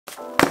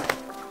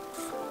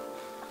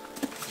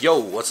Yo,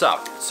 what's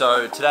up?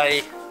 So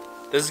today,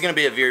 this is going to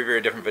be a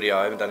very different video.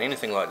 I haven't done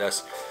anything like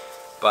this,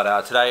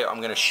 but today I'm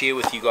going to share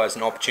with you guys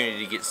an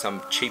opportunity to get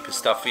some cheaper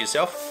stuff for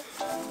yourself.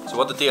 So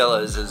what the deal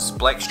is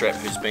Blackstrap,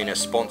 who's been a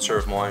sponsor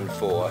of mine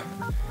for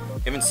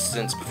even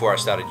since before I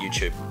started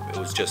YouTube. It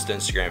was just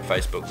Instagram,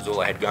 Facebook was all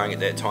I had going at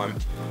that time.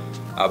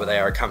 But they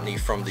are a company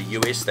from the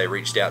US. They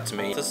reached out to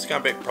me. This is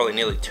going back probably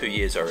nearly 2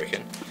 years, I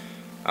reckon.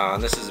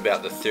 And this is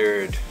about the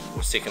third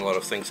or second lot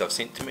of things I've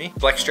sent to me.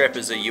 Blackstrap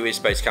is a US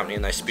based company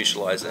and they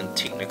specialise in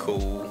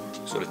technical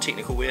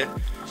wear,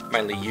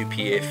 mainly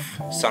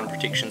UPF sun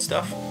protection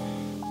stuff.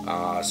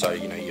 So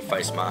you know, your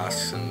face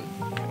masks,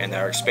 and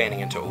they're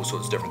expanding into all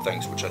sorts of different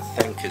things, which I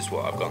think is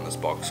what I've got in this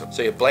box.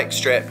 So your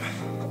Blackstrap,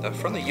 they're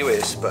from the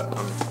US, but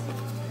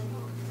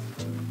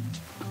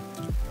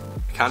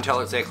I can't tell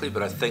exactly,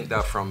 but I think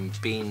they're from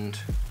Bend,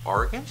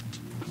 Oregon.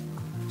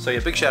 So yeah,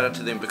 big shout out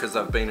to them because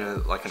they've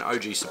been like an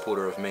OG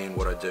supporter of me and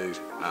what I do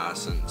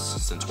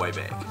since way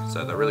back.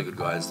 So they're really good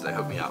guys. They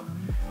hook me up,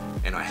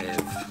 and I have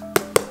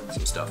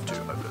some stuff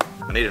to open.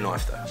 I need a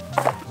knife though.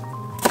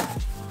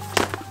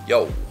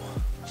 Yo.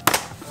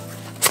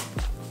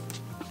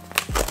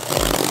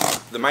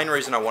 The main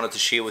reason I wanted to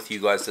share with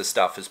you guys this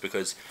stuff is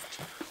because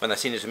when they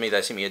sent it to me,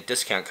 they sent me a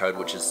discount code,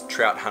 which is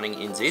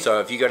trouthuntingnz. So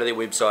if you go to their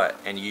website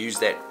and you use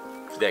that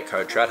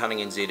code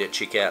trouthuntingnz at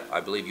checkout, I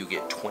believe you'll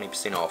get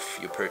 20% off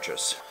your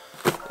purchase.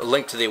 A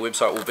link to their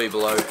website will be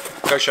below.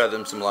 Go show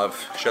them some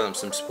love, show them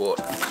some support,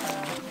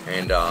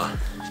 and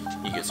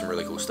you get some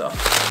really cool stuff.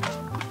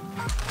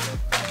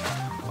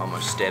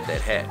 Almost stabbed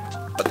that hat.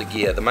 But the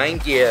gear, the main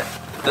gear,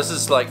 this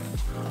is like,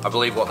 I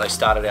believe what they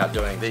started out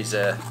doing. These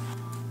are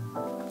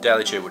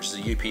Daily Tube, which is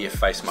a UPF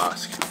face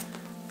mask.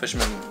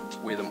 Fishermen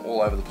wear them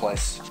all over the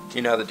place.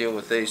 You know the deal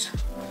with these.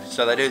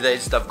 So they do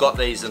these, they've got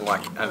these in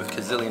like a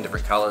gazillion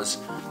different colours.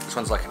 This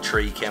one's like a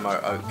tree camo,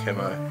 oak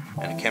camo,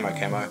 and a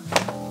camo.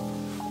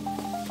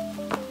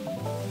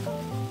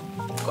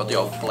 Got the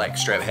old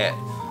Blackstrap hat.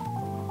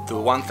 The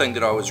one thing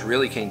that I was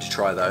really keen to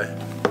try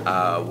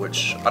though,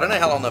 which I don't know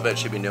how long they've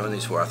actually been doing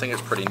these for, I think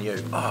it's pretty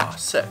new. Oh,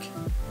 sick.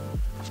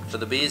 For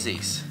the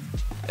bearsies,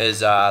 is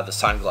the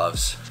sun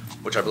gloves,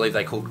 which I believe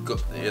they called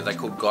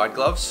guide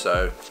gloves,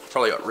 so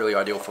probably really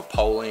ideal for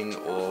poling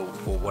or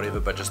whatever,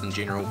 but just in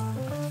general,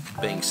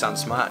 being sun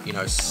smart, you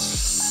know,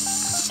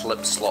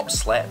 slip, slop,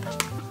 slap.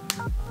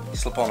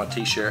 Slip on a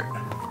t-shirt,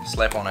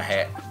 slap on a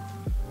hat,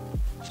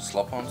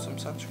 slop on some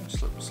sunscreen,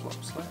 slip, slop,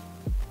 slap.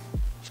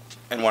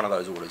 And one of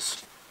those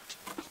orders.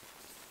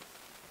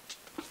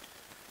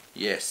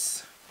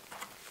 Yes.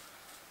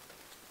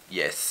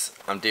 Yes,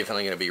 I'm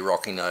definitely going to be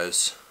rocking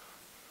those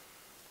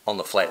on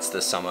the flats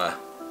this summer,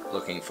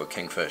 looking for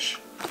kingfish.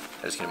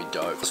 That's going to be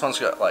dope. This one's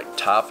got like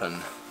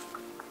tarpon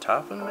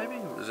maybe?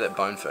 Or is that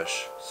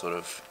bonefish sort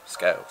of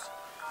scales?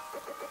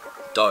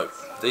 Dope.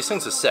 These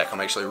things are sick. I'm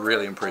actually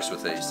really impressed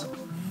with these.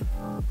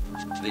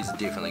 These are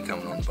definitely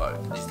coming on the boat.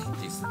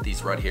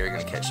 These right here are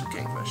going to catch some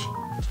kingfish.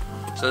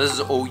 So this is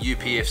all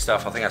UPF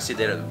stuff. I think I said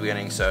that at the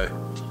beginning. So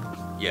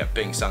yeah,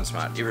 being sun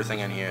smart, everything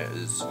in here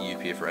is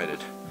UPF rated.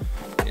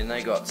 And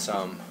they got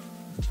some,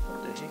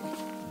 what the heck?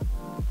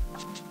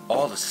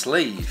 Oh, the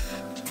sleeve.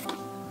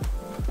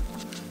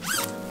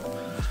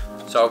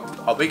 So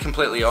I'll be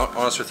completely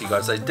honest with you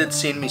guys. They did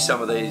send me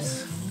some of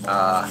these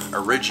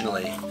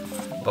originally,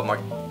 but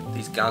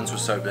these guns were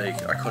so big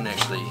I couldn't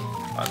actually.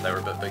 They were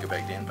a bit bigger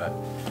back then, but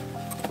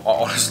I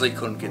honestly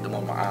couldn't get them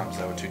on my arms.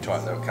 They were too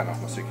tight. They were cutting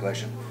off my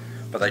circulation.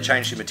 But they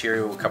changed the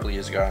material a couple of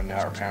years ago, and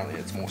now apparently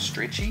it's more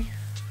stretchy.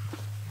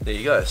 There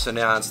you go. So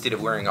now instead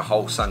of wearing a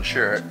whole sun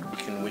shirt,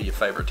 you can wear your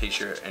favorite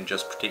t-shirt and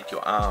just protect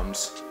your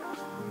arms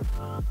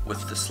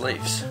with the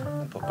sleeves.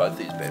 Put both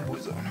these bad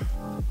boys on.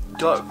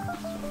 Dope.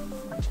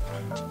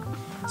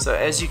 So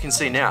as you can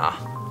see now,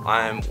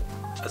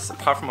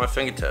 apart from my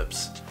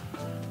fingertips,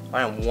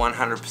 I am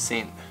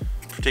 100%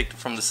 protected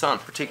from the sun,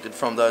 protected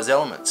from those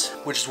elements,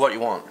 which is what you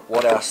want.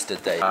 What else did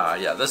they?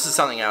 Yeah, this is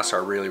something else I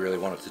really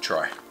wanted to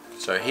try.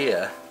 So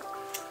here,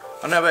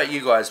 I don't know about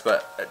you guys,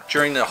 but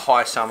during the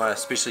high summer,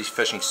 especially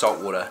fishing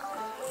saltwater,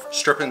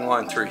 stripping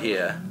line through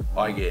here,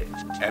 I get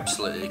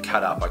absolutely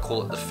cut up. I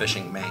call it the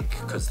fishing mank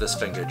because this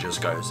finger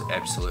just goes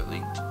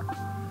absolutely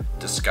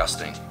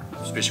disgusting.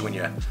 Especially when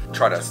you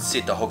try to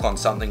set the hook on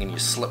something and you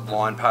slip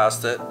line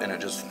past it and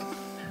it just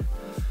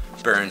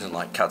burns and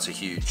like cuts a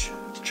huge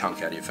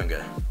chunk out of your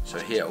finger. So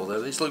here, although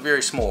these look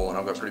very small and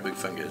I've got pretty big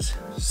fingers.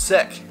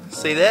 Sick!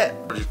 See that?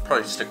 I'll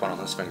probably stick one on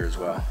this finger as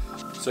well.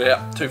 So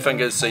yeah, 2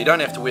 fingers, so you don't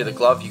have to wear the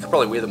glove. You could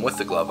probably wear them with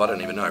the glove, I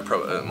don't even know,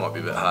 probably, it might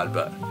be a bit hard,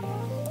 but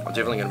I'm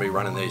definitely going to be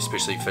running these,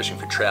 especially fishing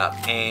for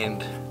trout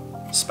and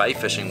spay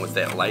fishing with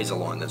that laser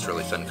line that's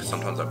really thin, because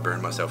sometimes I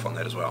burn myself on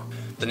that as well.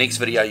 The next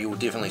video you will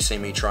definitely see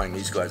me trying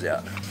these guys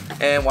out.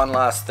 And one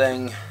last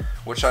thing,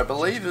 which I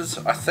believe is,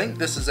 I think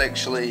this is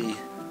actually,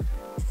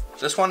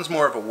 this one's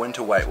more of a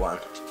winter weight one.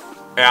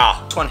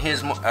 Yeah. This one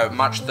here's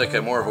much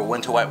thicker, more of a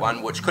winter weight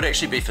one, which could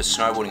actually be for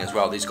snowboarding as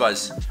well. These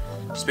guys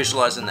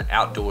specialize in the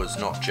outdoors,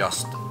 not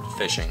just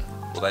fishing.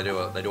 Well,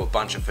 they do a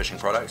bunch of fishing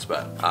products,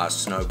 but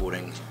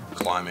snowboarding,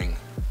 climbing,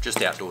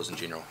 just outdoors in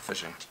general,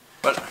 fishing.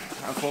 But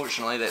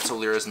unfortunately, that's all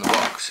there is in the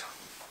box.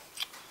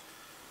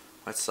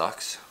 That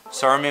sucks.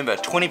 So remember,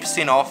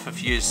 20% off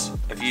if you use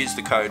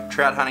the code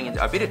trouthuntingnz.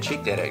 I better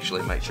check that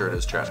actually, make sure it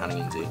is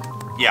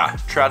trouthuntingnz. Yeah,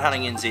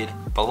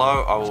 trouthuntingnz.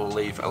 Below I will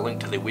leave a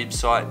link to their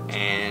website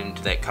and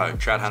that code,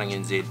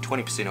 trouthuntingnz,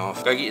 20%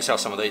 off. Go get yourself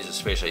some of these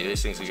especially,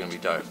 these things are going to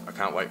be dope. I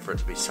can't wait for it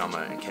to be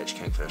summer and catch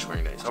kingfish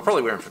wearing these. I'll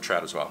probably wear them for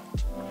trout as well.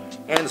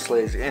 And the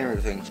sleeves and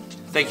everything.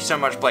 Thank you so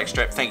much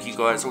Blackstrap, thank you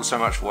guys all so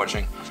much for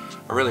watching.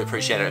 I really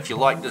appreciate it. If you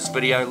like this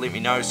video, let me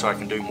know so I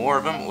can do more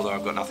of them, although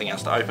I've got nothing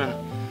else to open.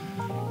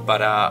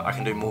 But I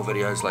can do more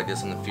videos like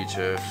this in the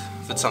future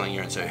if it's something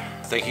you're into.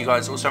 Thank you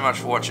guys all so much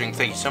for watching.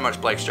 Thank you so much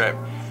Blackstrap,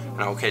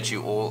 and I will catch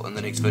you all in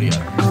the next video.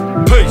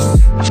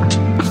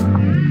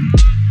 Peace!